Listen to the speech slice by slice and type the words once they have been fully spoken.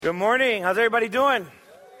Good morning. How's everybody doing?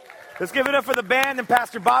 Let's give it up for the band and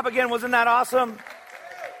Pastor Bob again. Wasn't that awesome?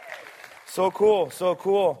 So cool, so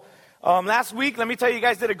cool. Last week, let me tell you, you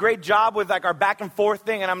guys did a great job with like our back and forth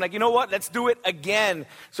thing. And I'm like, you know what? Let's do it again.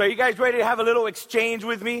 So are you guys ready to have a little exchange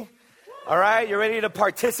with me? All right? You're ready to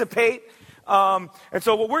participate? And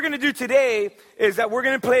so what we're going to do today is that we're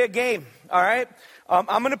going to play a game. All right?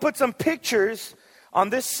 I'm going to put some pictures on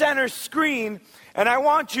this center screen. And I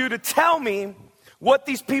want you to tell me what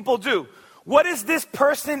these people do. What is this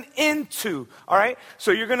person into? All right?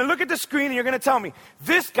 So you're going to look at the screen and you're going to tell me,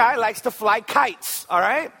 this guy likes to fly kites. All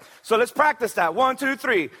right? So let's practice that. 1, 2,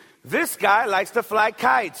 3. This guy likes to fly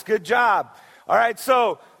kites. Good job. All right,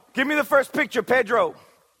 so give me the first picture, Pedro.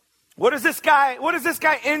 What is this guy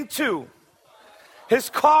into?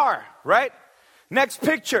 His car, right? Next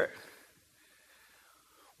picture.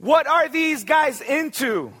 What are these guys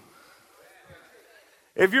into?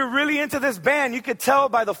 If you're really into this band, you could tell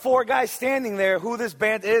by the 4 guys standing there who this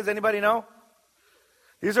band is. Anybody know?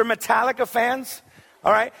 These are Metallica fans.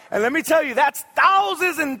 All right. And let me tell you, that's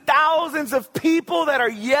thousands and thousands of people that are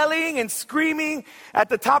yelling and screaming at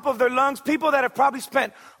the top of their lungs. People that have probably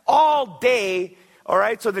spent all day, all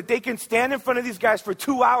right, so that they can stand in front of these guys for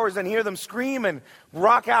 2 hours and hear them scream and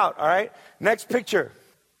rock out. All right. Next picture.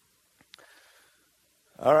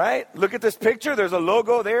 All right. Look at this picture. There's a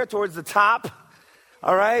logo there towards the top.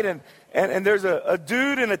 All right, and there's a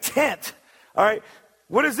dude in a tent. All right,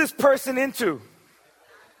 what is this person into?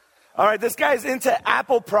 All right, this guy's into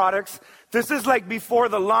Apple products. This is like before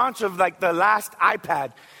the launch of like the last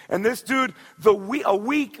iPad. And this dude, the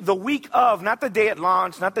week of, not the day it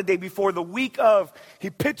launched, not the day before, the week of, he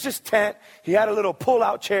pitched his tent. He had a little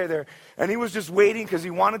pull-out chair there, and he was just waiting because he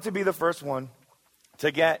wanted to be the first one to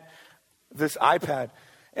get this iPad.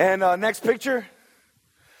 And next picture.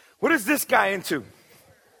 What is this guy into?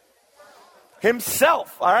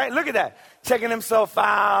 Himself, all right? Look at that. Checking himself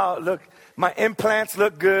out. Look, my implants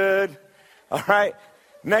look good. All right?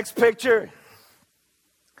 Next picture.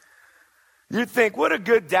 You think, what a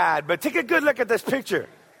good dad. But take a good look at this picture.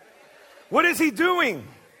 What is he doing?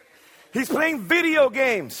 He's playing video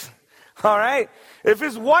games. All right? If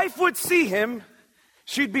his wife would see him,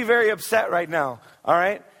 she'd be very upset right now. All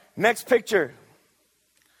right? Next picture.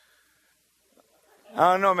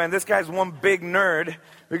 I don't know, man. This guy's one big nerd.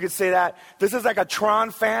 We could say that. This is like a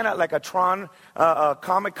Tron fan at like a Tron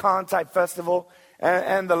Comic-Con type festival.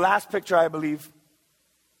 And the last picture, I believe.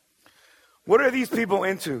 What are these people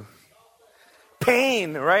into?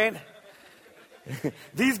 Pain, right?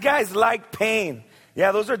 These guys like pain.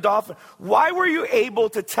 Yeah, those are dolphins. Why were you able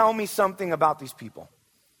to tell me something about these people?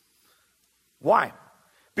 Why?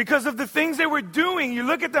 Because of the things they were doing. You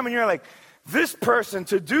look at them and you're like, this person,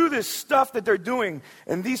 to do this stuff that they're doing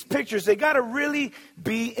in these pictures, they got to really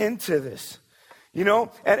be into this. You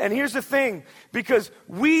know, and here's the thing, because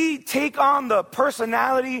we take on the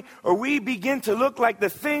personality or we begin to look like the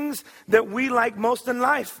things that we like most in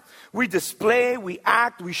life. We display, we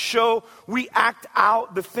act, we show, we act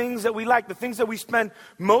out the things that we like, the things that we spend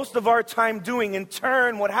most of our time doing. In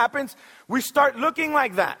turn, what happens? We start looking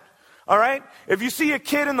like that. All right? If you see a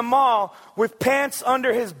kid in the mall with pants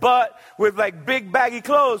under his butt with like big baggy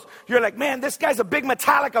clothes, you're like, man, this guy's a big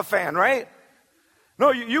Metallica fan, right?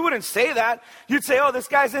 No, you wouldn't say that. You'd say, oh, this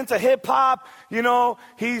guy's into hip hop. You know,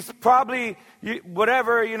 he's probably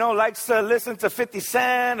whatever, you know, likes to listen to 50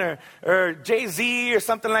 Cent or Jay-Z or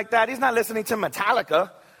something like that. He's not listening to Metallica,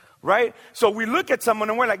 right? So we look at someone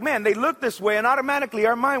and we're like, man, they look this way. And automatically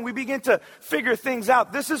our mind, we begin to figure things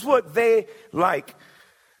out. This is what they like.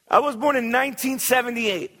 I was born in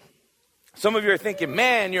 1978. Some of you are thinking,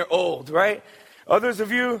 man, you're old, right? Others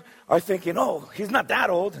of you are thinking, oh, he's not that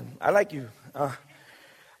old. And I like you.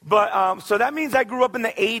 So that means I grew up in the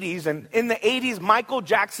 80s. And in the 80s, Michael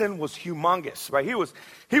Jackson was humongous, right?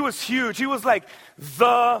 He was huge. He was like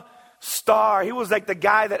the star. He was like the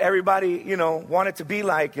guy that everybody, you know, wanted to be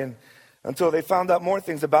like. And until they found out more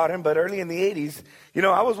things about him. But early in the 80s, you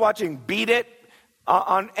know, I was watching Beat It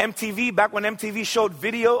on MTV, back when MTV showed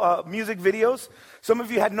music videos. Some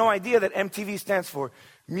of you had no idea that MTV stands for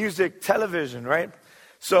music television, right?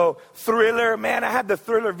 So Thriller, man, I had the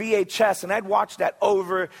Thriller VHS, and I'd watch that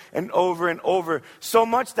over and over and over. So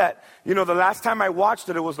much that, you know, the last time I watched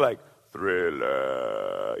it, it was like,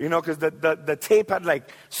 Thriller, you know, because the tape had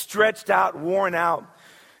like stretched out, worn out,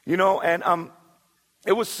 you know, and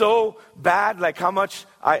it was so bad, like how much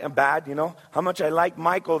I like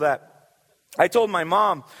Michael that I told my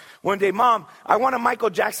mom one day, Mom, I want a Michael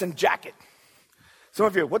Jackson jacket. Some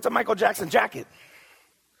of you, what's a Michael Jackson jacket?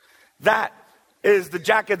 That is the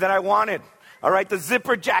jacket that I wanted. All right, the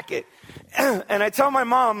zipper jacket. And I tell my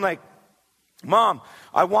mom, like, Mom,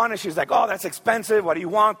 I want it. She's like, oh, that's expensive. Why do you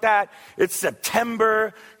want that? It's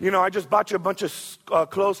September. I just bought you a bunch of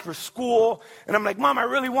clothes for school. And I'm like, Mom, I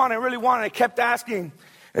really want it. I kept asking.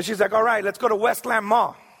 And she's like, all right, let's go to Westland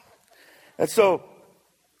Mall. And so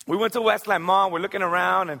we went to Westland Mall. We're looking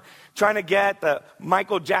around and trying to get the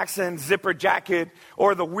Michael Jackson zipper jacket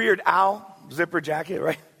or the Weird Al zipper jacket,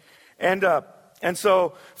 right? And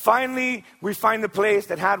so finally, we find the place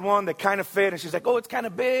that had one that kind of fit. And she's like, oh, it's kind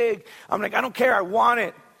of big. I'm like, I don't care. I want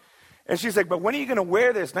it. And she's like, but when are you going to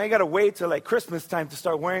wear this? Now you got to wait till like Christmas time to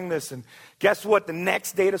start wearing this. And guess what? The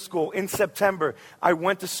next day to school, in September, I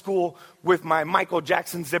went to school with my Michael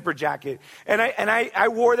Jackson zipper jacket. And I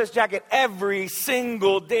wore this jacket every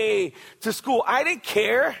single day to school. I didn't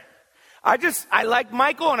care. I liked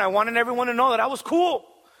Michael, and I wanted everyone to know that I was cool.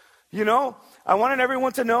 I wanted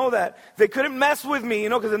everyone to know that they couldn't mess with me,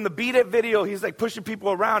 because in the Beat It video, he's like pushing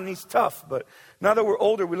people around and he's tough. But now that we're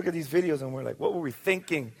older, we look at these videos and we're like, what were we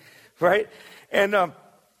thinking, right? And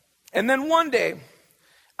then one day,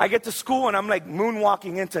 I get to school and I'm like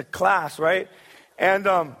moonwalking into class, right? And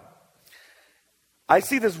I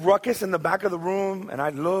see this ruckus in the back of the room, and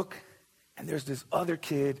I look, and there's this other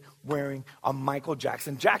kid wearing a Michael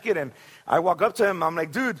Jackson jacket. And I walk up to him, I'm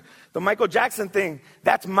like, dude, the Michael Jackson thing,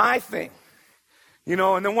 that's my thing.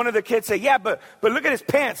 And then one of the kids say, yeah, but look at his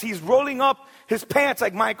pants. He's rolling up his pants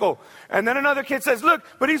like Michael. And then another kid says, look,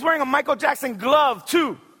 but he's wearing a Michael Jackson glove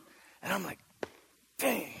too. And I'm like,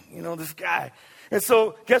 dang, this guy. And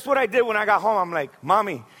so guess what I did when I got home? I'm like,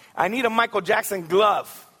 Mommy, I need a Michael Jackson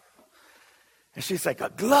glove. And she's like, a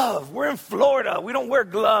glove? We're in Florida. We don't wear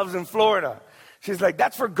gloves in Florida. She's like,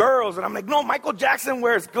 that's for girls. And I'm like, no, Michael Jackson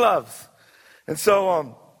wears gloves. And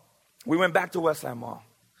so we went back to Westland Mall.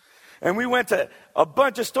 And we went to a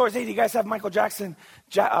bunch of stores. Hey, do you guys have Michael Jackson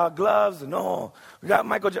gloves? No, we got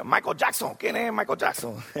Michael Jackson. ¿Quién es Michael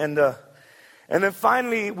Jackson? And then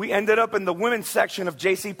finally, we ended up in the women's section of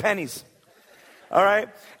JCPenney's. All right?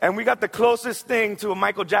 And we got the closest thing to a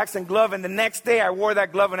Michael Jackson glove. And the next day, I wore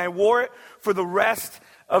that glove, and I wore it for the rest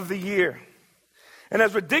of the year. And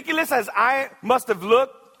as ridiculous as I must have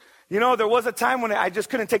looked, there was a time when I just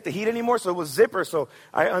couldn't take the heat anymore, so it was zipper, so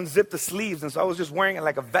I unzipped the sleeves, and so I was just wearing it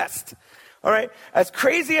like a vest. All right? As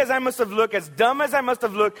crazy as I must have looked, as dumb as I must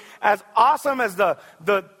have looked, as awesome as the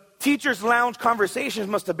teacher's lounge conversations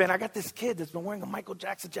must have been, I got this kid that's been wearing a Michael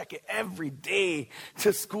Jackson jacket every day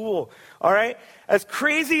to school. All right? As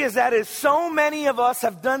crazy as that is, so many of us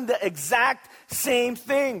have done the exact same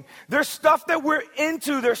thing. There's stuff that we're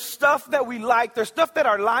into. There's stuff that we like. There's stuff that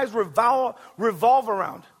our lives revolve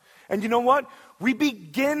around. And you know what? We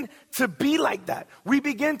begin to be like that. We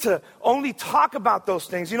begin to only talk about those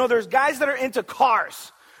things. There's guys that are into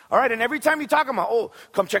cars. All right, and every time you talk about, oh,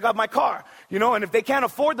 come check out my car. And if they can't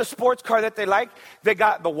afford the sports car that they like, they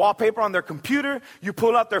got the wallpaper on their computer. You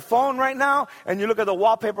pull out their phone right now, and you look at the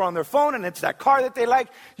wallpaper on their phone, and it's that car that they like.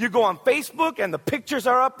 You go on Facebook, and the pictures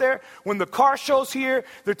are up there. When the car show's here,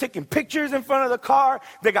 they're taking pictures in front of the car.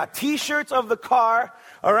 They got T-shirts of the car.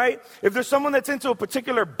 All right? If there's someone that's into a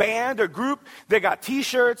particular band or group, they got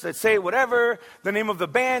T-shirts that say whatever the name of the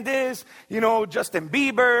band is, Justin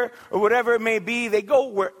Bieber or whatever it may be. They go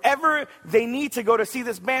wherever they need to go to see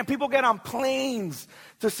this band. People get on planes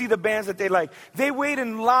to see the bands that they like. They wait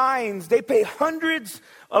in lines. They pay hundreds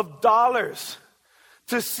of dollars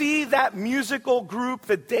to see that musical group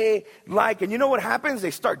that they like. And you know what happens?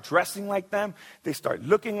 They start dressing like them. They start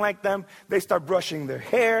looking like them. They start brushing their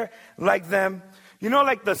hair like them.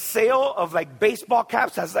 Like the sale of like baseball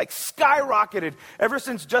caps has like skyrocketed ever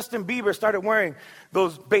since Justin Bieber started wearing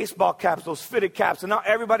those baseball caps, those fitted caps. And now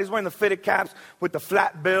everybody's wearing the fitted caps with the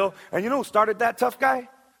flat bill. And you know who started that, tough guy?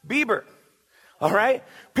 Bieber. All right?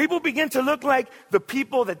 People begin to look like the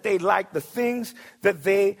people that they like, the things that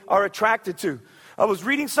they are attracted to. I was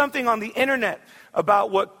reading something on the internet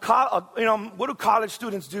about what do college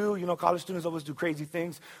students do? College students always do crazy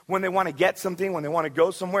things when they want to get something, when they want to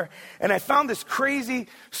go somewhere. And I found this crazy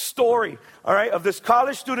story, all right, of this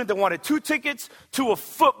college student that wanted 2 tickets to a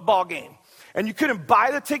football game. And you couldn't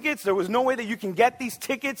buy the tickets. There was no way that you can get these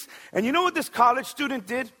tickets. And you know what this college student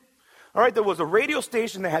did? All right, there was a radio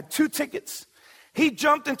station that had 2 tickets. He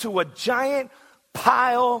jumped into a giant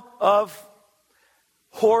pile of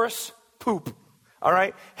horse poop. All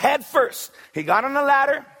right, head first. He got on a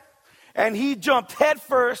ladder and he jumped head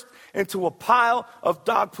first into a pile of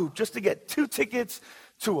dog poop just to get 2 tickets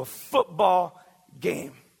to a football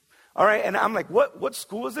game. All right, and I'm like, what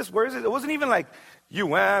school is this? Where is it? It wasn't even like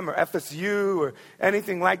UM or FSU or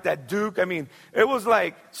anything like that, Duke. I mean, it was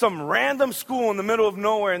like some random school in the middle of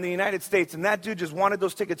nowhere in the United States, and that dude just wanted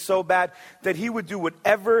those tickets so bad that he would do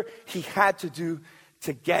whatever he had to do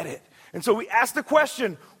to get it. And so we ask the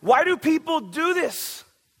question, why do people do this?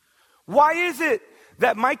 Why is it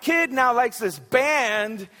that my kid now likes this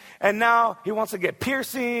band and now he wants to get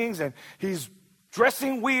piercings and he's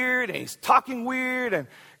dressing weird and he's talking weird and,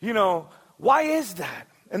 why is that?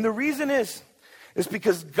 And the reason is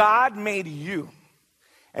because God made you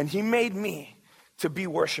and he made me to be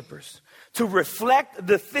worshipers, to reflect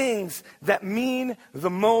the things that mean the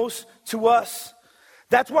most to us.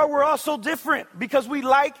 That's why we're all so different, because we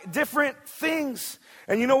like different things.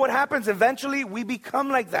 And you know what happens? Eventually, we become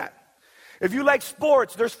like that. If you like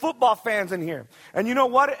sports, there's football fans in here. And you know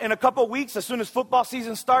what? In a couple weeks, as soon as football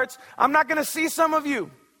season starts, I'm not going to see some of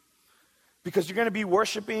you because you're going to be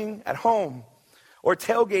worshiping at home or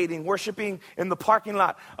tailgating, worshiping in the parking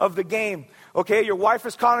lot of the game. Okay, your wife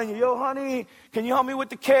is calling you, yo, honey, can you help me with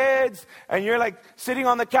the kids? And you're like sitting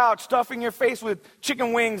on the couch, stuffing your face with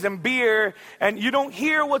chicken wings and beer, and you don't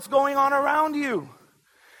hear what's going on around you.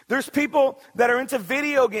 There's people that are into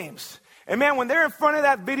video games. And man, when they're in front of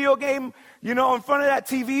that video game, in front of that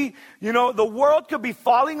TV, the world could be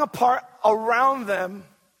falling apart around them.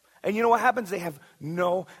 And you know what happens? They have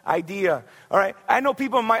no idea. All right, I know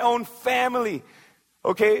people in my own family,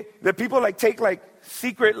 okay, that people take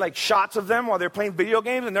secret shots of them while they're playing video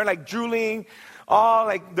games, and they're drooling,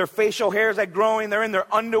 all their facial hair is growing, they're in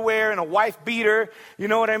their underwear and a wife beater, you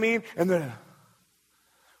know what I mean? And they're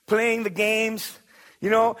playing the games.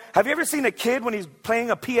 Have you ever seen a kid when he's playing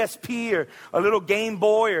a PSP or a little Game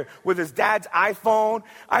Boy or with his dad's iPhone?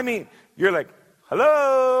 I mean, you're like,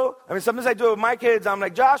 hello? I mean, sometimes I do it with my kids. I'm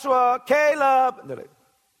like, Joshua, Caleb. And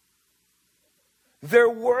they're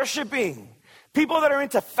worshiping. People that are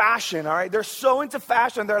into fashion, all right? They're so into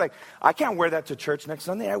fashion. They're like, I can't wear that to church next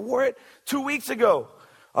Sunday. I wore it 2 weeks ago,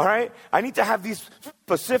 all right? I need to have these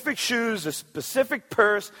specific shoes, a specific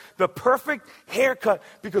purse, the perfect haircut,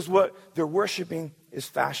 because what they're worshiping is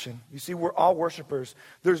fashion. You see, we're all worshipers.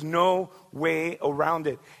 There's no way around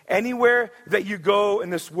it. Anywhere that you go in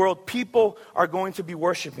this world, people are going to be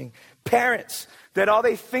worshiping. Parents that all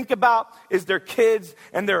they think about is their kids,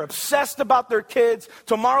 and they're obsessed about their kids.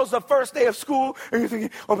 Tomorrow's the first day of school, and you're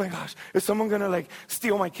thinking, oh my gosh, is someone gonna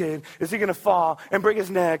steal my kid? Is he gonna fall and break his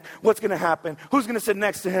neck? What's gonna happen? Who's gonna sit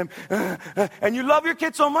next to him? And you love your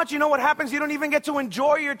kid so much, you know what happens? You don't even get to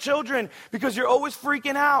enjoy your children because you're always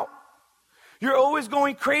freaking out. You're always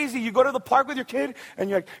going crazy. You go to the park with your kid,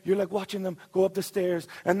 and you're watching them go up the stairs,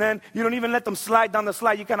 and then you don't even let them slide down the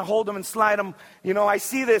slide. You kind of hold them and slide them. I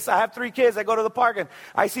see this. I have 3 kids. I go to the park, and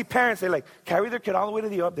I see parents. They carry their kid all the way to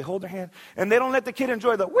the up. They hold their hand, and they don't let the kid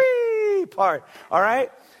enjoy the wee part. All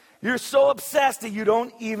right? You're so obsessed that you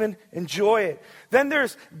don't even enjoy it. Then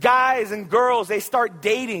there's guys and girls, they start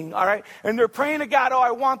dating, all right? And they're praying to God,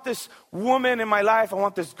 I want this woman in my life. I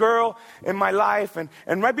want this girl in my life. And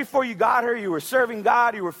right before you got her, you were serving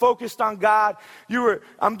God. You were focused on God.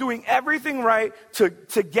 I'm doing everything right to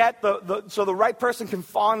get so the right person can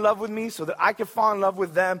fall in love with me, so that I can fall in love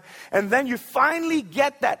with them. And then you finally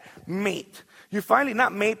get that mate. You finally,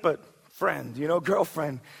 not mate, but friend,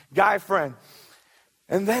 girlfriend, guy friend.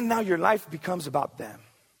 And then now your life becomes about them.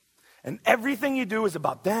 And everything you do is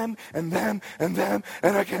about them and them and them.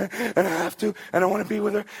 And I can, and I have to, and I want to be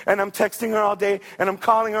with her. And I'm texting her all day, and I'm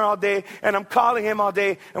calling her all day, and I'm calling him all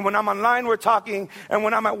day. And when I'm online, we're talking. And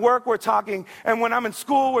when I'm at work, we're talking. And when I'm in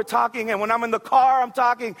school, we're talking. And when I'm in the car, I'm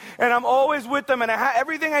talking. And I'm always with them. And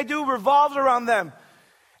everything I do revolves around them.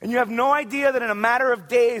 And you have no idea that in a matter of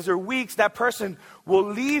days or weeks, that person will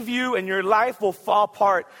leave you and your life will fall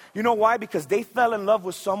apart. You know why? Because they fell in love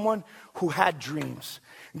with someone who had dreams.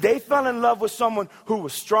 They fell in love with someone who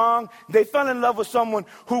was strong. They fell in love with someone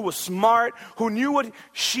who was smart, who knew what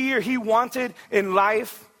she or he wanted in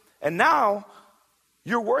life. And now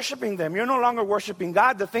you're worshiping them. You're no longer worshiping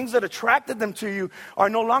God. The things that attracted them to you are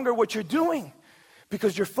no longer what you're doing,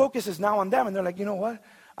 because your focus is now on them. And they're like, you know what?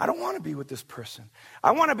 I don't want to be with this person.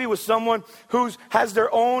 I want to be with someone who has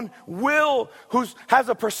their own will, who has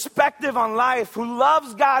a perspective on life, who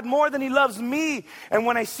loves God more than he loves me. And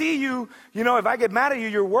when I see you, if I get mad at you,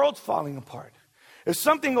 your world's falling apart. If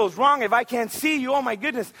something goes wrong, if I can't see you, oh my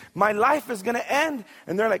goodness, my life is going to end.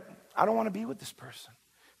 And they're like, I don't want to be with this person.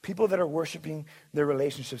 People that are worshiping their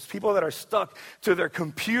relationships. People that are stuck to their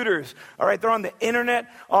computers. All right, they're on the internet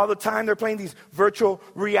all the time. They're playing these virtual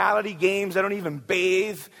reality games. They don't even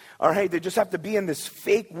bathe. All right, they just have to be in this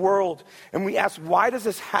fake world. And we ask, why does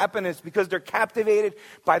this happen? It's because they're captivated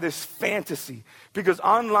by this fantasy. Because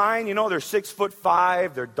online, they're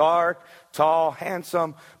 6'5", they're dark, tall,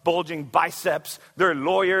 handsome, bulging biceps. They're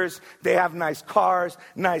lawyers. They have nice cars,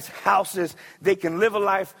 nice houses. They can live a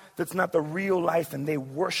life that's not the real life, and they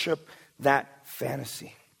worship that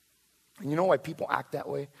fantasy. And you know why people act that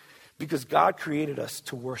way? because God created us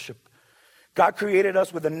to worship. God created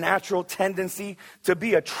us with a natural tendency to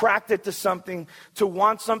be attracted to something, to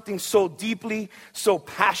want something so deeply, so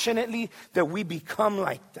passionately that we become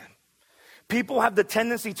like them. People have the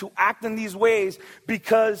tendency to act in these ways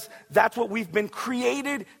because that's what we've been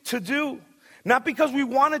created to do. Not because we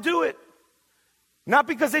want to do it. Not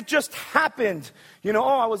because it just happened. You know,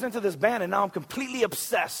 I was into this band and now I'm completely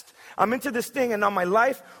obsessed. I'm into this thing and now my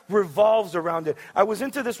life revolves around it. I was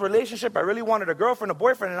into this relationship. I really wanted a girlfriend, a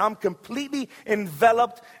boyfriend, and I'm completely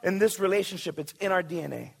enveloped in this relationship. It's in our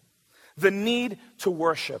DNA. The need to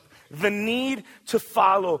worship. The need to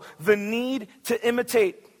follow. The need to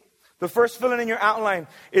imitate. The first fill in your outline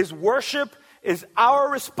is worship is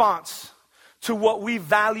our response to what we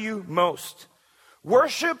value most.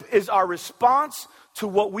 Worship is our response to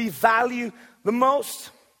what we value the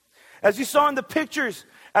most. As you saw in the pictures,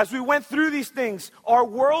 as we went through these things, our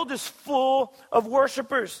world is full of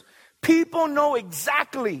worshipers. People know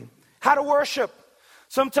exactly how to worship.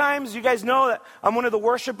 Sometimes you guys know that I'm one of the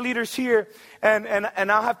worship leaders here, and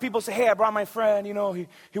I'll have people say, hey, I brought my friend,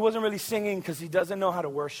 he wasn't really singing because he doesn't know how to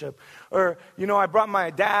worship. Or, I brought my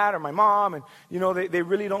dad or my mom, and, they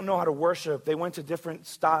really don't know how to worship. They went to different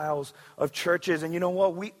styles of churches, and you know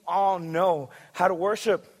what? We all know how to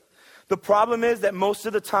worship. The problem is that most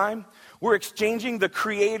of the time, we're exchanging the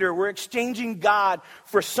Creator, we're exchanging God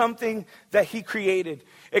for something that He created,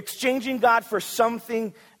 exchanging God for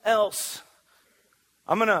something else.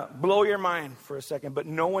 I'm going to blow your mind for a second, but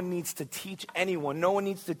no one needs to teach anyone. No one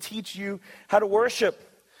needs to teach you how to worship.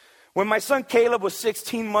 When my son Caleb was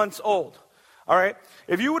 16 months old, all right,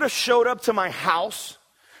 if you would have showed up to my house,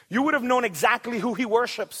 you would have known exactly who he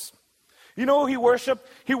worships. You know who he worshiped?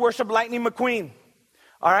 He worshiped Lightning McQueen,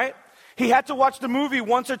 all right? He had to watch the movie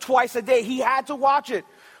once or twice a day. He had to watch it,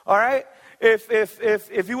 all right?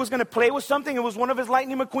 If he was going to play with something, it was one of his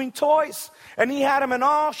Lightning McQueen toys. And he had them in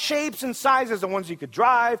all shapes and sizes. The ones he could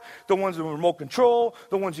drive, the ones with remote control,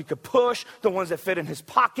 the ones he could push, the ones that fit in his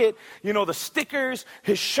pocket. The stickers,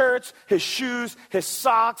 his shirts, his shoes, his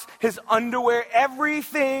socks, his underwear,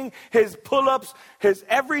 everything, his pull-ups, his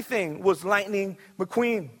everything was Lightning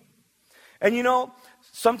McQueen. And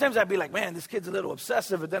sometimes I'd be like, man, this kid's a little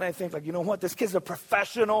obsessive. But then I think, you know what? This kid's a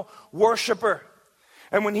professional worshiper.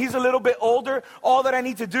 And when he's a little bit older, all that I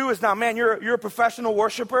need to do is now, man, you're a professional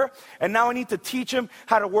worshiper, and now I need to teach him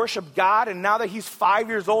how to worship God. And now that he's 5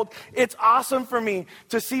 years old, it's awesome for me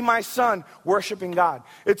to see my son worshiping God.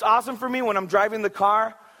 It's awesome for me when I'm driving the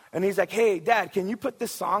car, and he's like, hey, Dad, can you put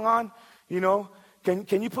this song on?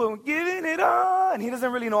 Can you put Giving It All? And he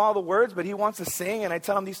doesn't really know all the words, but he wants to sing, and I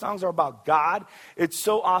tell him these songs are about God. It's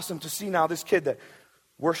so awesome to see now this kid that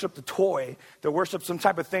worshiped a toy, that worshiped some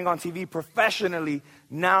type of thing on TV professionally,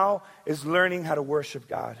 now is learning how to worship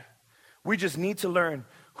God. We just need to learn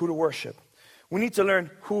who to worship. We need to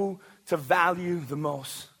learn who to value the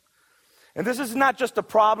most. And this is not just a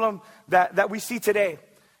problem that we see today.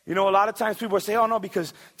 A lot of times people say, oh no,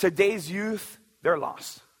 because today's youth, they're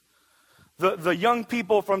lost. The young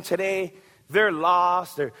people from today, they're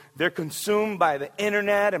lost. They're consumed by the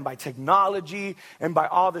internet and by technology and by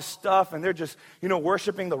all this stuff. And they're just,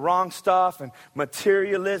 worshiping the wrong stuff and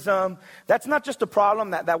materialism. That's not just a problem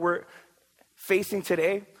that we're facing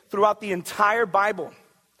today. Throughout the entire Bible,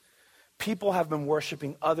 people have been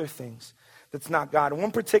worshiping other things that's not God. And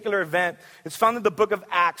one particular event is found in the book of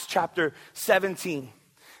Acts, chapter 17.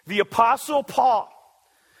 The Apostle Paul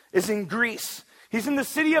is in Greece. He's in the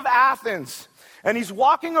city of Athens. And he's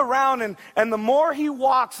walking around, and the more he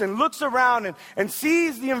walks and looks around and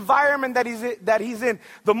sees the environment that he's in,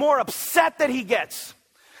 the more upset that he gets.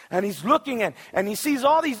 And he's looking and he sees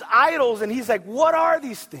all these idols, and he's like, what are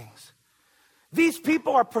these things? These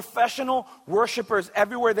people are professional worshipers.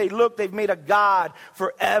 Everywhere they look, they've made a god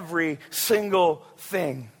for every single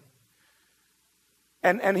thing.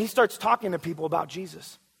 And he starts talking to people about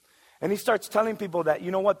Jesus. And he starts telling people that,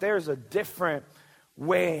 there's a different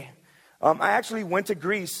way. I actually went to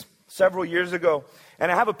Greece several years ago,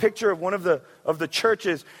 and I have a picture of one of the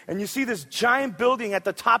churches, and you see this giant building at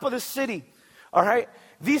the top of the city, all right?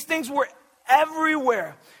 These things were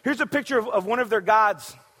everywhere. Here's a picture of one of their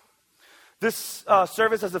gods. This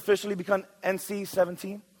service has officially become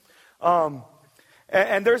NC-17.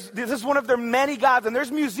 And this is one of their many gods, and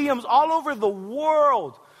there's museums all over the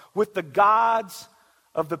world with the gods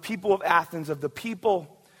of the people of Athens, of the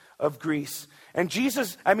people of Greece. And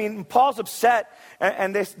Paul's upset,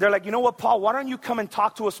 and they're like, you know what, Paul, why don't you come and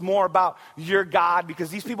talk to us more about your God? Because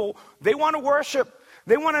these people, they want to worship.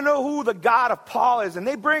 They want to know who the God of Paul is, and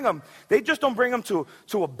they bring him. They just don't bring him to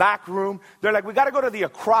a back room. They're like, we got to go to the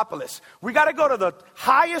Acropolis. We got to go to the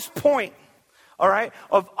highest point all right,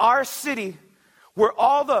 of our city, where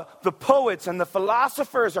all the poets and the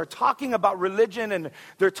philosophers are talking about religion and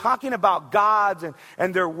they're talking about gods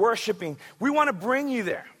and they're worshiping. We want to bring you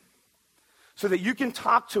there so that you can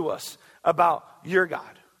talk to us about your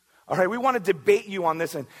God. All right, we want to debate you on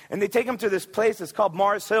this. And they take them to this place. It's called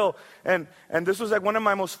Mars Hill. And this was like one of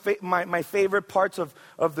my my favorite parts of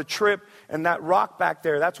the trip. And that rock back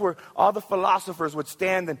there, that's where all the philosophers would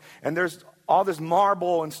stand. And there's all this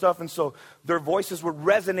marble and stuff. And so their voices would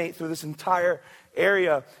resonate through this entire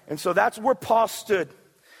area. And so that's where Paul stood.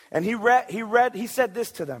 And he said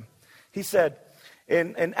this to them. He said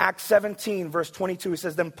in Acts 17, verse 22, he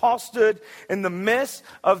says, "Then Paul stood in the midst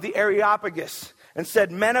of the Areopagus and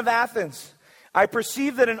said, 'Men of Athens, I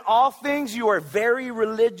perceive that in all things you are very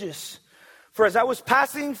religious. For as I was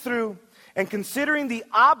passing through and considering the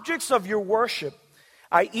objects of your worship,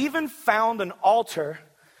 I even found an altar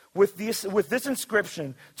with this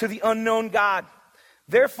inscription, to the unknown God.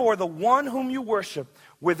 Therefore, the one whom you worship,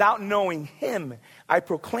 without knowing him, I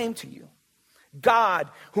proclaim to you. God,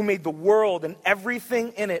 who made the world and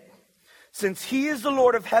everything in it, since he is the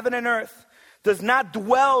Lord of heaven and earth, does not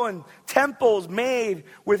dwell in temples made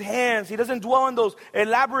with hands. He doesn't dwell in those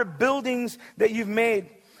elaborate buildings that you've made.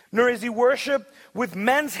 Nor is he worshipped with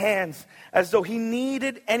men's hands as though he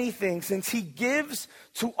needed anything, since he gives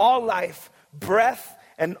to all life, breath,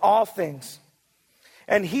 and all things.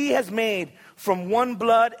 And he has made from one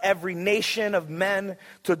blood every nation of men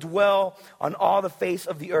to dwell on all the face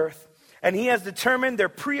of the earth. And he has determined their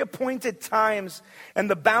pre-appointed times and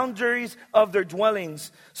the boundaries of their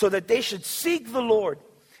dwellings, so that they should seek the Lord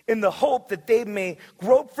in the hope that they may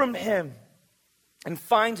grope from him and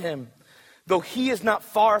find him, though he is not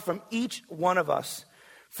far from each one of us.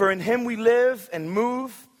 For in him we live and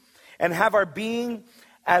move and have our being,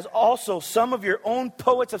 as also some of your own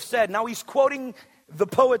poets have said." Now he's quoting the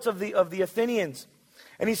poets of the Athenians.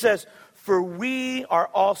 And he says, "For we are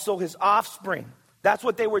also his offspring." That's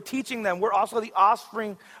what they were teaching them. We're also the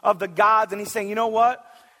offspring of the gods. And he's saying, you know what?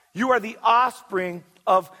 You are the offspring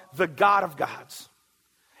of the God of gods.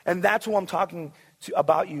 And that's who I'm talking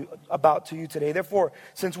about to you today. Therefore,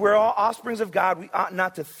 since we're all offsprings of God, we ought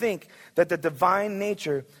not to think that the divine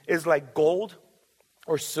nature is like gold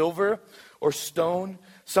or silver or stone,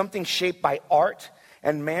 something shaped by art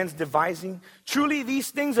and man's devising. Truly,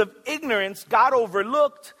 these things of ignorance God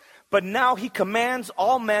overlooked, but now he commands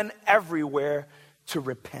all men everywhere to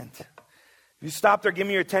repent. If you stop there, give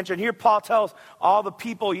me your attention. Here Paul tells all the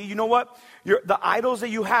people, you know what? The idols that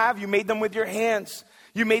you have, you made them with your hands.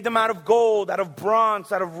 You made them out of gold, out of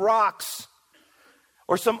bronze, out of rocks.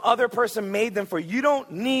 Or some other person made them for you. You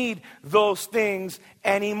don't need those things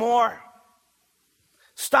anymore.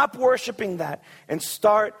 Stop worshiping that and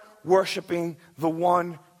start worshiping the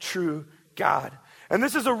one true God. And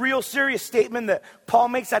this is a real serious statement that Paul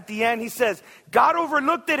makes at the end. He says, God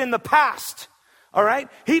overlooked it in the past. All right?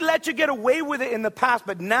 He let you get away with it in the past,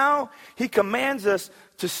 but now he commands us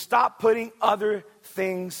to stop putting other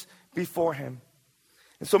things before him.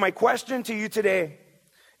 And so my question to you today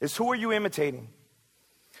is, who are you imitating?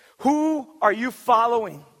 Who are you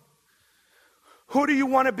following? Who do you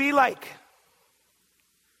want to be like?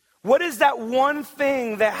 What is that one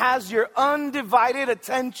thing that has your undivided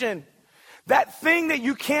attention? That thing that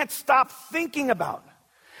you can't stop thinking about?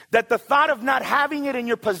 That the thought of not having it in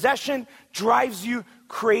your possession drives you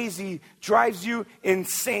crazy, drives you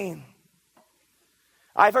insane.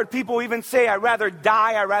 I've heard people even say, I'd rather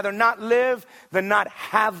die, I'd rather not live than not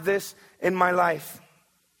have this in my life.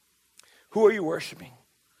 Who are you worshiping?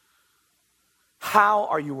 How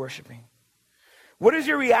are you worshiping? What is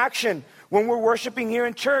your reaction when we're worshiping here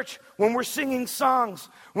in church, when we're singing songs,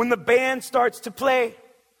 when the band starts to play?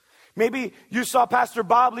 Maybe you saw Pastor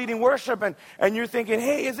Bob leading worship and you're thinking,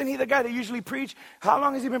 hey, isn't he the guy that usually preach? How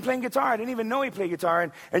long has he been playing guitar? I didn't even know he played guitar.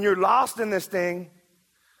 And you're lost in this thing.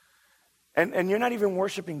 And you're not even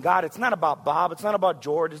worshiping God. It's not about Bob. It's not about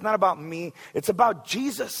George. It's not about me. It's about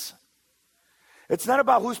Jesus. It's not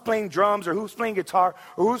about who's playing drums or who's playing guitar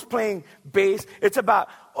or who's playing bass. It's about,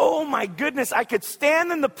 oh my goodness, I could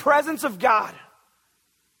stand in the presence of God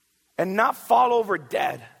and not fall over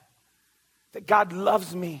dead. That God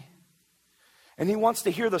loves me. And he wants to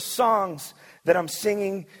hear the songs that I'm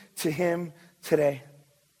singing to him today.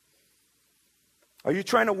 Are you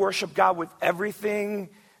trying to worship God with everything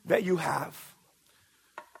that you have?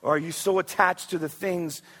 Or are you so attached to the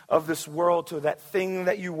things of this world, to that thing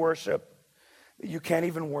that you worship, that you can't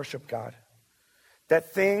even worship God?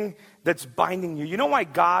 That thing that's binding you. You know why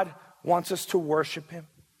God wants us to worship him?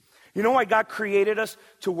 You know why God created us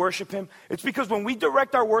to worship him? It's because when we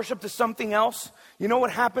direct our worship to something else, you know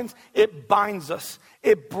what happens? It binds us.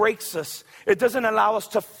 It breaks us. It doesn't allow us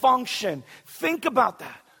to function. Think about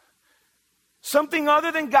that. Something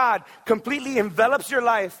other than God completely envelops your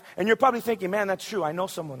life, and you're probably thinking, man, that's true. I know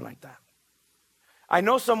someone like that. I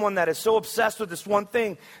know someone that is so obsessed with this one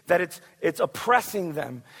thing that it's oppressing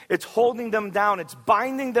them. It's holding them down. It's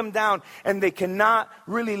binding them down, and they cannot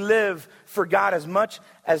really live for God as much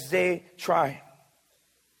as they try.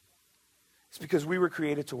 It's because we were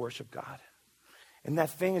created to worship God, and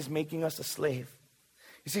that thing is making us a slave.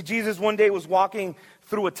 You see, Jesus one day was walking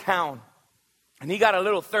through a town, and he got a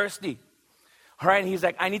little thirsty. All right, and he's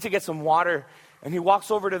like, I need to get some water. And he walks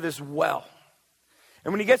over to this well.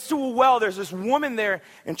 And when he gets to a well, there's this woman there,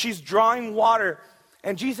 and she's drawing water.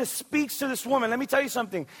 And Jesus speaks to this woman. Let me tell you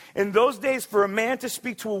something. In those days, for a man to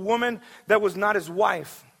speak to a woman that was not his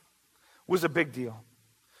wife was a big deal.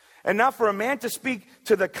 And now for a man to speak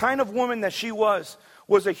to the kind of woman that she was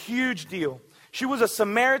a huge deal. She was a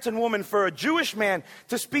Samaritan woman. For a Jewish man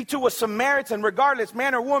to speak to a Samaritan, regardless,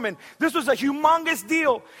 man or woman, this was a humongous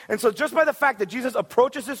deal. And so just by the fact that Jesus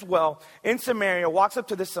approaches this well in Samaria, walks up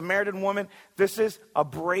to this Samaritan woman, this is a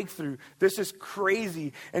breakthrough. This is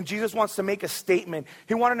crazy. And Jesus wants to make a statement.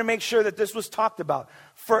 He wanted to make sure that this was talked about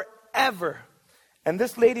forever. And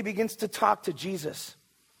this lady begins to talk to Jesus.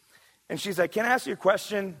 And she's like, can I ask you a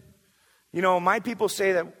question? You know, my people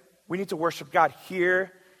say that we need to worship God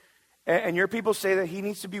here. And your people say that he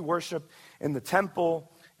needs to be worshiped in the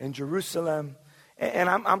temple, in Jerusalem. And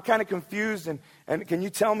I'm kind of confused. And can you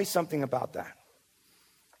tell me something about that?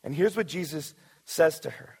 And here's what Jesus says to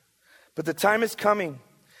her. But the time is coming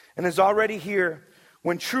and is already here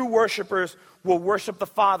when true worshipers will worship the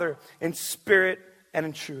Father in spirit and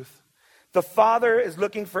in truth. The Father is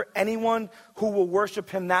looking for anyone who will worship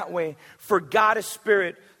him that way. For God is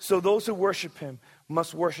spirit, so those who worship him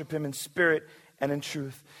must worship him in spirit and in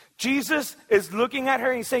truth. Jesus is looking at her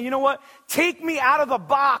and he's saying, you know what? Take me out of the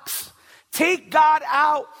box. Take God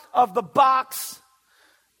out of the box.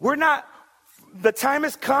 The time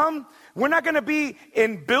has come. We're not going to be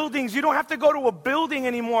in buildings. You don't have to go to a building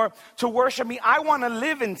anymore to worship me. I want to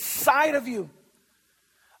live inside of you.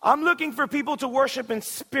 I'm looking for people to worship in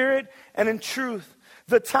spirit and in truth.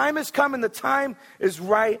 The time has come and the time is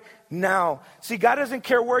right now. See, God doesn't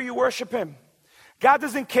care where you worship him. God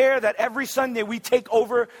doesn't care that every Sunday we take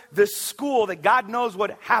over this school, that God knows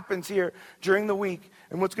what happens here during the week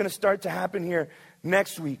and what's going to start to happen here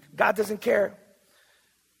next week. God doesn't care.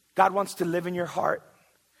 God wants to live in your heart.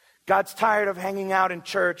 God's tired of hanging out in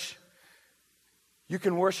church. You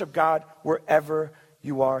can worship God wherever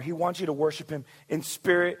you are. He wants you to worship him in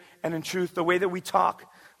spirit and in truth. The way that we talk,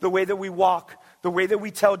 the way that we walk, the way that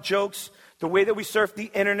we tell jokes, the way that we surf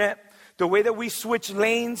the internet, the way that we switch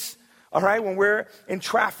lanes. All right, when we're in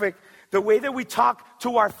traffic, the way that we talk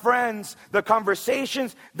to our friends, the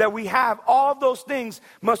conversations that we have, all of those things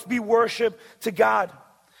must be worship to God.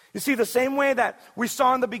 You see, the same way that we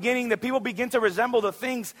saw in the beginning that people begin to resemble the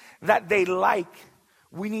things that they like,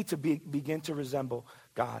 we need to begin to resemble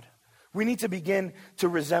God. We need to begin to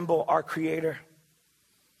resemble our Creator.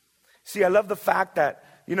 See, I love the fact that,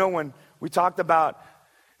 when we talked about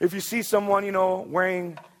if you see someone,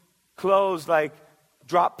 wearing clothes like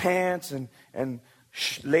drop pants and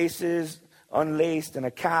laces unlaced and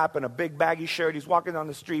a cap and a big baggy shirt. He's walking down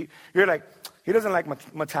the street. You're like, he doesn't like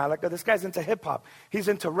Metallica. This guy's into hip hop. He's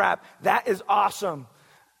into rap. That is awesome.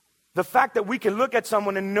 The fact that we can look at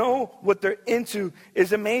someone and know what they're into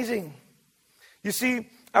is amazing. You see,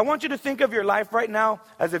 I want you to think of your life right now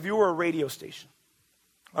as if you were a radio station.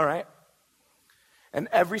 All right? And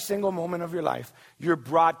every single moment of your life, you're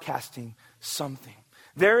broadcasting something.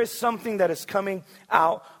 There is something that is coming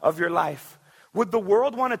out of your life. Would the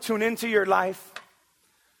world want to tune into your life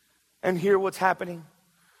and hear what's happening?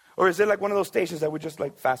 Or is it like one of those stations that we just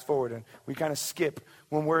like fast forward and we kind of skip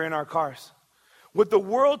when we're in our cars? Would the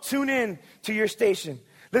world tune in to your station?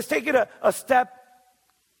 Let's take it a step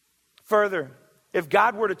further. If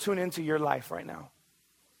God were to tune into your life right now,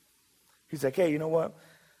 he's like, hey, you know what?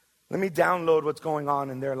 Let me download what's going on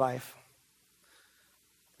in their life.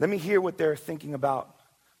 Let me hear what they're thinking about.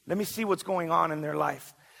 Let me see what's going on in their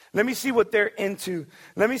life. Let me see what they're into.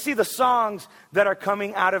 Let me see the songs that are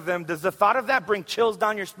coming out of them. Does the thought of that bring chills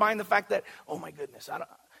down your spine? The fact that, oh my goodness, I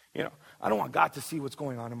don't want God to see what's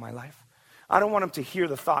going on in my life. I don't want him to hear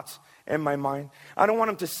the thoughts in my mind. I don't want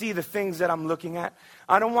him to see the things that I'm looking at.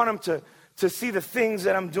 I don't want him to see the things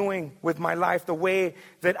that I'm doing with my life, the way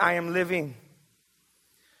that I am living.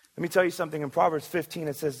 Let me tell you something. In Proverbs 15,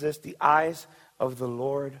 it says this: the eyes of the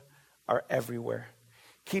Lord are everywhere,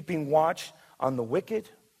 keeping watch on the wicked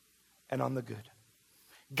and on the good.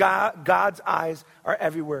 God's eyes are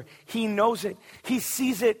everywhere. He knows it. He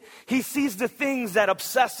sees it. He sees the things that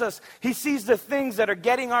obsess us. He sees the things that are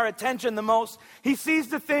getting our attention the most. He sees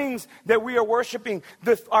the things that we are worshiping,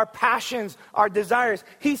 our passions, our desires.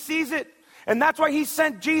 He sees it. And that's why he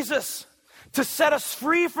sent Jesus to set us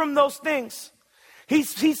free from those things. He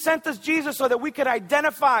sent us Jesus so that we could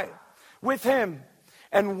identify with him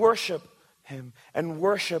and worship him and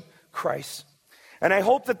worship Christ. And I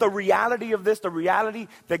hope that the reality of this, the reality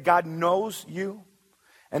that God knows you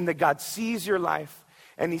and that God sees your life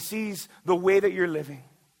and he sees the way that you're living.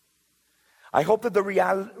 I hope that the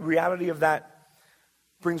reality of that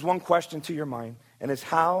brings one question to your mind, and it's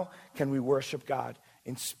how can we worship God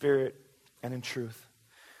in spirit and in truth?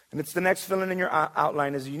 And it's the next fill-in your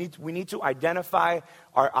outline is we need to identify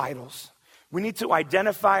our idols. We need to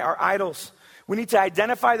identify our idols. We need to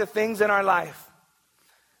identify the things in our life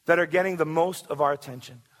that are getting the most of our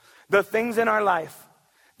attention. The things in our life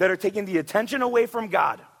that are taking the attention away from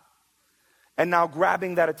God and now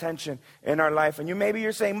grabbing that attention in our life. And maybe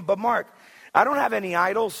you're saying, but Mark, I don't have any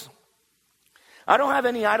idols. I don't have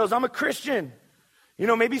any idols. I'm a Christian.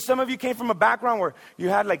 Maybe some of you came from a background where you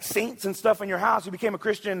had like saints and stuff in your house. You became a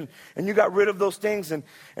Christian and you got rid of those things. And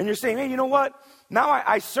you're saying, hey, you know what? Now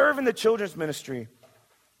I serve in the children's ministry.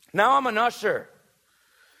 Now I'm an usher.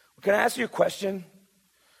 Can I ask you a question?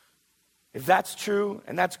 If that's true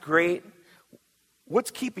and that's great,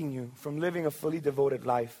 what's keeping you from living a fully devoted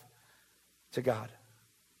life to God?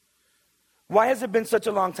 Why has it been such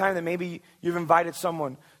a long time that maybe you've invited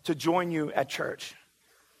someone to join you at church?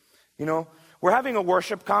 We're having a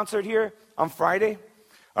worship concert here on Friday.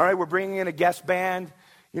 All right, we're bringing in a guest band.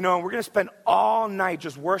 We're going to spend all night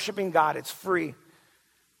just worshiping God. It's free.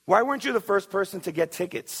 Why weren't you the first person to get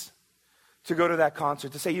tickets to go to that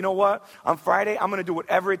concert? To say, you know what? On Friday, I'm going to do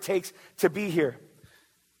whatever it takes to be here.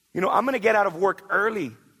 I'm going to get out of work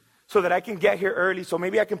early so that I can get here early. So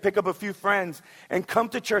maybe I can pick up a few friends and come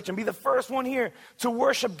to church and be the first one here to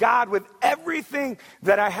worship God with everything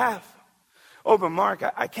that I have. Oh, but Mark,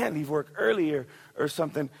 I can't leave work earlier or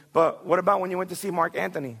something. But what about when you went to see Mark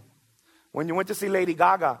Anthony? When you went to see Lady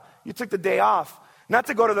Gaga? You took the day off, not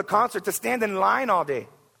to go to the concert, to stand in line all day.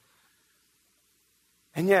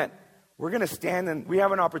 And yet, we're going to stand and we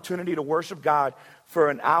have an opportunity to worship God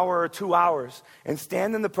for an hour or 2 hours and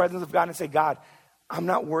stand in the presence of God and say, God, I'm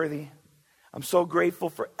not worthy. I'm so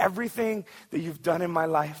grateful for everything that you've done in my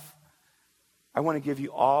life. I want to give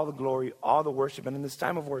you all the glory, all the worship. And in this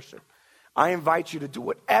time of worship, I invite you to do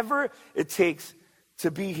whatever it takes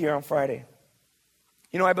to be here on Friday.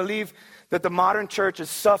 I believe that the modern church is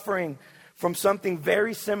suffering from something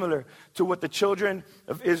very similar to what the children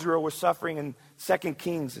of Israel were suffering in 2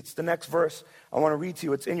 Kings. It's the next verse I want to read to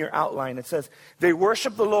you. It's in your outline. It says, they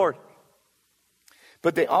worship the Lord,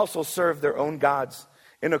 but they also serve their own gods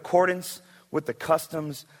in accordance with the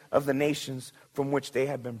customs of the nations from which they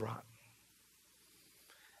had been brought.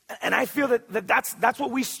 And I feel that's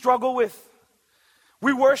what we struggle with.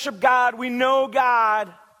 We worship God, we know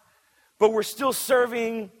God, but we're still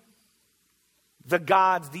serving the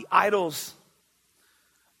gods, the idols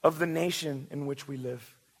of the nation in which we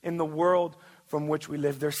live, in the world from which we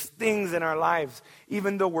live. There's things in our lives,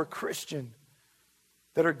 even though we're Christian,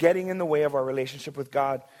 that are getting in the way of our relationship with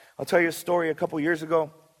God. I'll tell you a story. A couple years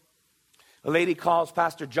ago, a lady calls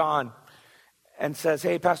Pastor John and says,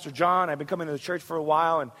 hey, Pastor John, I've been coming to the church for a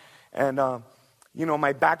while, and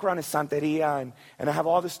my background is Santeria, and I have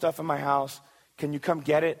all this stuff in my house. Can you come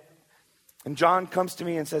get it? And John comes to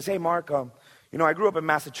me and says, hey, Mark, I grew up in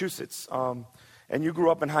Massachusetts, and you grew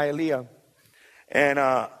up in Hialeah. And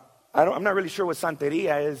I'm not really sure what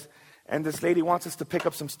Santeria is. And this lady wants us to pick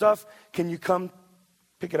up some stuff. Can you come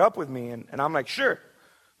pick it up with me? And I'm like, sure,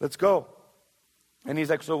 let's go. And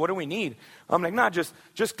he's like, so what do we need? I'm like, nah,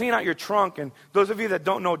 just clean out your trunk. And those of you that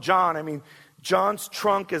don't know John, John's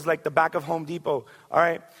trunk is like the back of Home Depot, all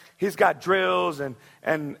right? He's got drills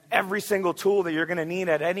and every single tool that you're going to need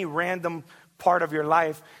at any random part of your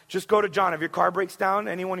life. Just go to John. If your car breaks down,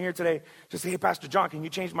 anyone here today, just say, hey, Pastor John, can you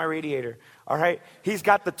change my radiator? All right? He's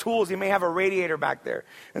got the tools. He may have a radiator back there.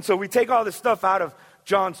 And so we take all this stuff out of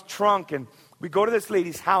John's trunk, and we go to this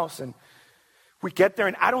lady's house, and we get there,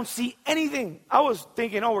 and I don't see anything. I was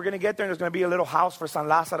thinking, we're going to get there, and there's going to be a little house for San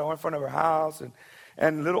Lázaro in front of her house,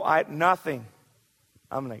 and nothing.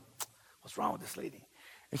 I'm like, what's wrong with this lady?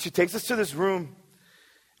 And she takes us to this room,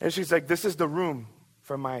 and she's like, this is the room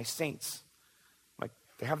for my saints. I'm like,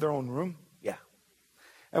 they have their own room? Yeah.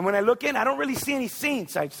 And when I look in, I don't really see any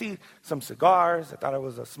saints. I see some cigars. I thought it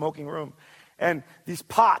was a smoking room. And these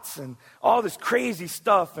pots and all this crazy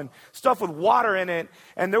stuff and stuff with water in it.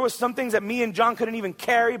 And there was some things that me and John couldn't even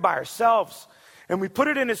carry by ourselves. And we put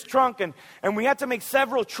it in his trunk, and we had to make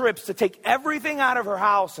several trips to take everything out of her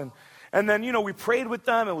house. And then, we prayed with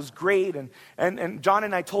them. It was great. And John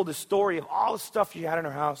and I told the story of all the stuff she had in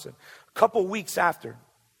her house. And a couple weeks after,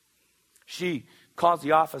 she calls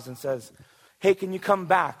the office and says, hey, can you come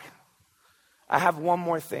back? I have one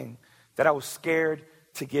more thing that I was scared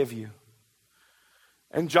to give you.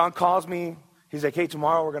 And John calls me. He's like, hey,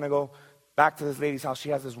 tomorrow we're going to go back to this lady's house. She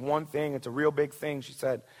has this one thing. It's a real big thing. She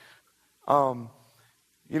said,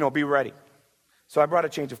 be ready. So I brought a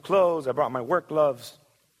change of clothes. I brought my work gloves.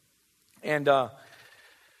 And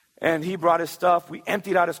he brought his stuff. We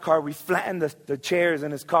emptied out his car. We flattened the chairs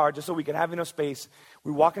in his car just so we could have enough space.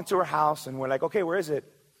 We walk into her house, and we're like, okay, where is it?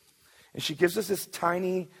 And she gives us this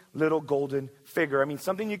tiny little golden figure. I mean,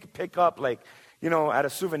 something you could pick up like, at a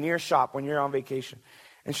souvenir shop when you're on vacation.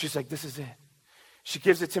 And she's like, this is it. She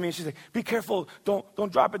gives it to me, and she's like, be careful.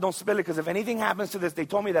 Don't drop it. Don't spill it, because if anything happens to this, they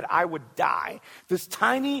told me that I would die. This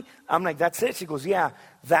tiny, I'm like, that's it? She goes, yeah,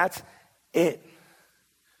 that's it.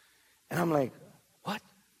 And I'm like, what?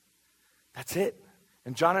 That's it?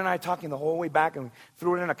 And John and I talking the whole way back, and we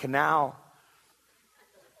threw it in a canal.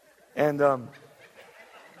 And I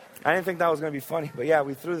didn't think that was going to be funny, but yeah,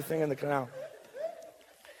 we threw the thing in the canal.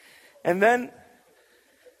 And then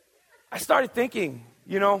I started thinking,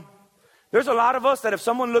 there's a lot of us that if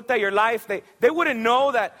someone looked at your life, they wouldn't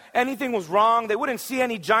know that anything was wrong. They wouldn't see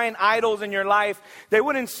any giant idols in your life. They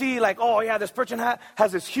wouldn't see like, oh yeah, this person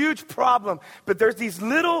has this huge problem. But there's these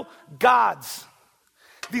little gods,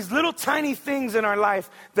 these little tiny things in our life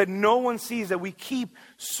that no one sees, that we keep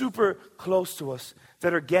super close to us,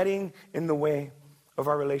 that are getting in the way of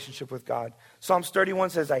our relationship with God. Psalms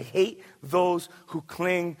 31 says, I hate those who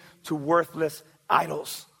cling to worthless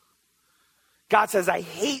idols. God says, I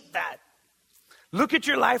hate that. Look at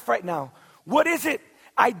your life right now. What is it?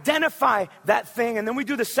 Identify that thing. And then we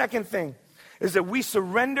do the second thing, is that we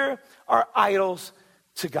surrender our idols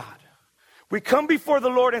to God. We come before the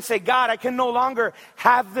Lord and say, God, I can no longer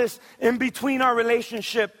have this in between our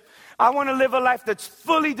relationship. I want to live a life that's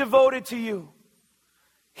fully devoted to you.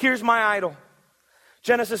 Here's my idol.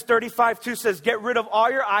 Genesis 35:2 says, get rid of all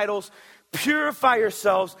your idols, purify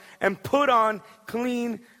yourselves, and put on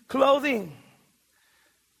clean clothing.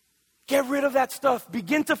 Get rid of that stuff.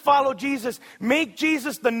 Begin to follow Jesus. Make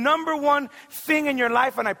Jesus the number one thing in your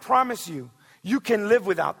life, and I promise you, you can live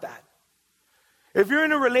without that. If you're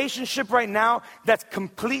in a relationship right now that's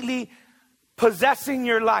completely possessing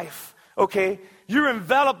your life, okay, you're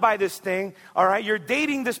enveloped by this thing, all right, you're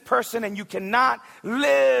dating this person and you cannot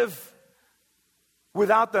live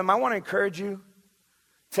without them, I want to encourage you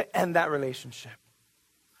to end that relationship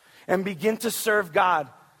and begin to serve God.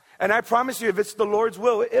 And I promise you, if it's the Lord's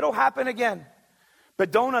will, it'll happen again.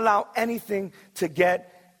 But don't allow anything to get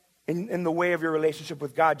in the way of your relationship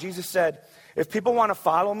with God. Jesus said, if people want to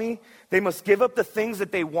follow me, they must give up the things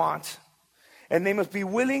that they want. And they must be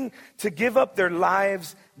willing to give up their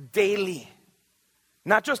lives daily.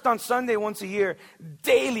 Not just on Sunday once a year.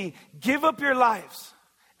 Daily. Give up your lives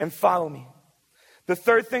and follow me. The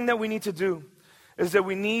third thing that we need to do is that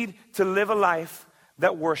we need to live a life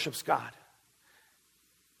that worships God.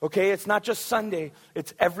 Okay, it's not just Sunday.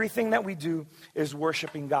 It's everything that we do is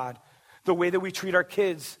worshiping God. The way that we treat our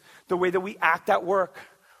kids, the way that we act at work,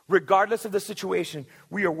 regardless of the situation,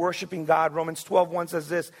 we are worshiping God. Romans 12:1 says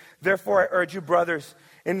this, therefore I urge you, brothers,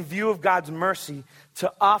 in view of God's mercy,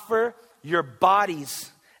 to offer your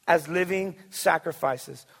bodies as living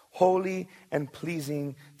sacrifices, holy and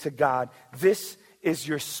pleasing to God. This is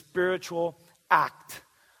your spiritual act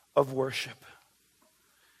of worship.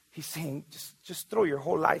 He's saying, just throw your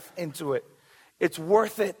whole life into it. It's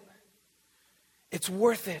worth it. It's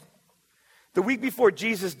worth it. The week before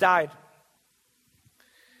Jesus died,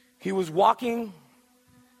 he was walking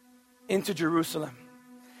into Jerusalem.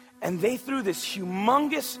 And they threw this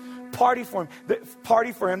humongous party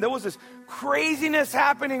for him. There was this craziness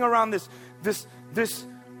happening around this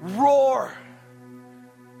roar.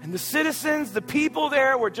 And the citizens, the people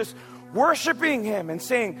there were just worshiping him and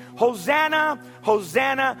saying, Hosanna,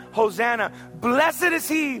 Hosanna, Hosanna. Blessed is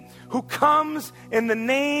he who comes in the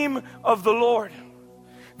name of the Lord.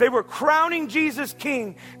 They were crowning Jesus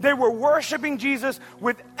king. They were worshiping Jesus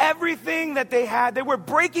with everything that they had. They were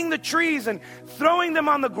breaking the trees and throwing them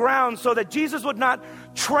on the ground so that Jesus would not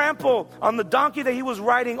trample on the donkey that he was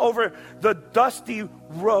riding over the dusty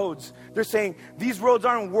roads. They're saying, these roads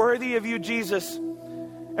aren't worthy of you, Jesus.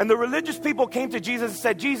 And the religious people came to Jesus and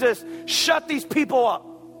said, Jesus, shut these people up.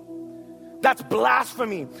 That's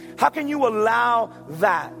blasphemy. How can you allow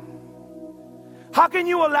that? How can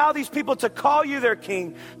you allow these people to call you their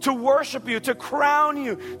king, to worship you, to crown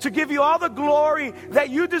you, to give you all the glory that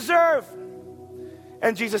you deserve?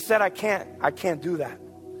 And Jesus said, I can't do that.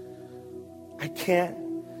 I can't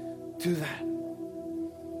do that.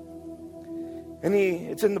 And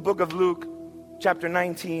it's in the book of Luke, chapter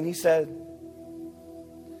 19, he said,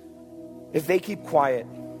 if they keep quiet,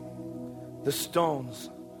 the stones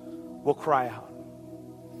will cry out.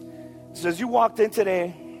 So as you walked in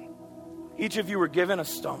today, each of you were given a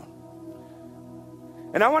stone.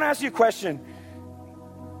 And I want to ask you a question.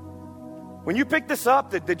 When you picked this up,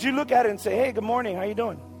 did you look at it and say, hey, good morning, how you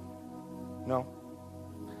doing? No.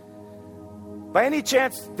 By any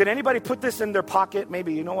chance, did anybody put this in their pocket?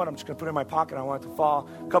 Maybe, you know what, I'm just going to put it in my pocket. I want it to fall.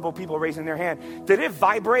 A couple of people raising their hand. Did it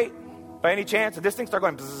vibrate by any chance? Did this thing start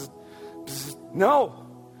going bzz, bzz? No.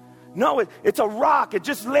 No, it's a rock. It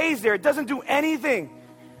just lays there. It doesn't do anything.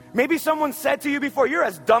 Maybe someone said to you before, you're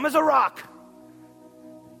as dumb as a rock.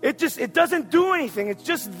 It doesn't do anything. It's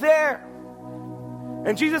just there.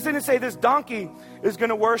 And Jesus didn't say this donkey is going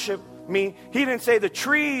to worship me. He didn't say the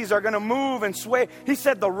trees are going to move and sway. He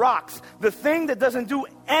said the rocks, the thing that doesn't do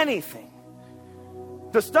anything.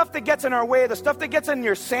 The stuff that gets in our way, the stuff that gets in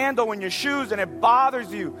your sandal and your shoes and it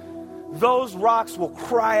bothers you, those rocks will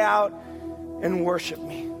cry out and worship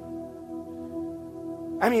me.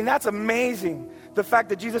 I mean, that's amazing. The fact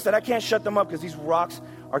that Jesus said, I can't shut them up because these rocks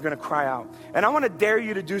are going to cry out. And I want to dare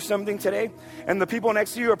you to do something today. And the people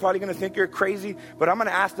next to you are probably going to think you're crazy, but I'm going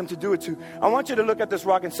to ask them to do it too. I want you to look at this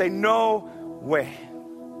rock and say, no way.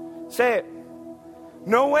 Say it.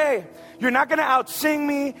 No way. You're not going to out-sing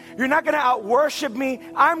me. You're not going to out-worship me.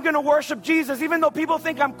 I'm going to worship Jesus, even though people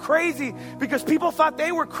think I'm crazy, because people thought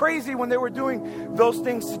they were crazy when they were doing those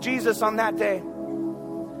things to Jesus on that day.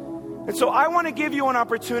 And so I want to give you an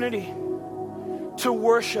opportunity to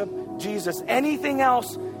worship Jesus. Anything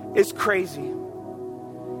else is crazy.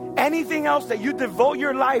 Anything else that you devote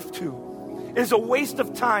your life to is a waste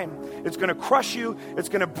of time. It's going to crush you. It's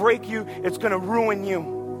going to break you. It's going to ruin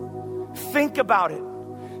you. Think about it.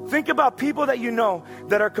 Think about people that you know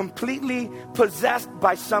that are completely possessed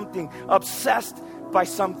by something, obsessed by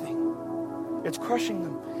something. It's crushing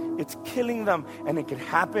them. It's killing them. And it can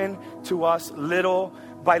happen to us little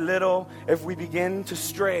by little if we begin to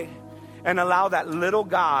stray and allow that little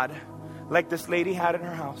God, like this lady had in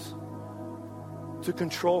her house, to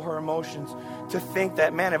control her emotions, to think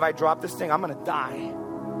that, man, if I drop this thing, I'm going to die.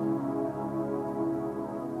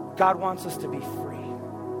 God wants us to be free.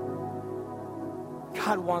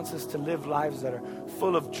 God wants us to live lives that are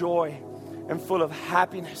full of joy and full of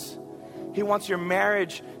happiness. He wants your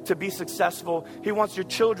marriage to be successful. He wants your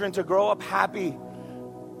children to grow up happy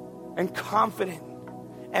and confident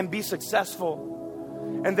and be successful.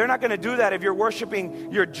 And they're not going to do that if you're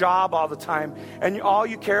worshiping your job all the time. And all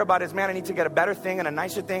you care about is, man, I need to get a better thing and a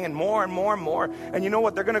nicer thing and more and more and more. And you know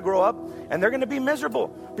what? They're going to grow up and they're going to be miserable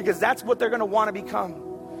because that's what they're going to want to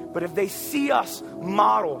become. But if they see us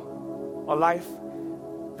model a life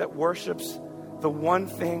that worships the one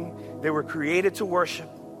thing they were created to worship,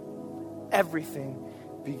 everything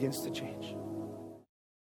begins to change.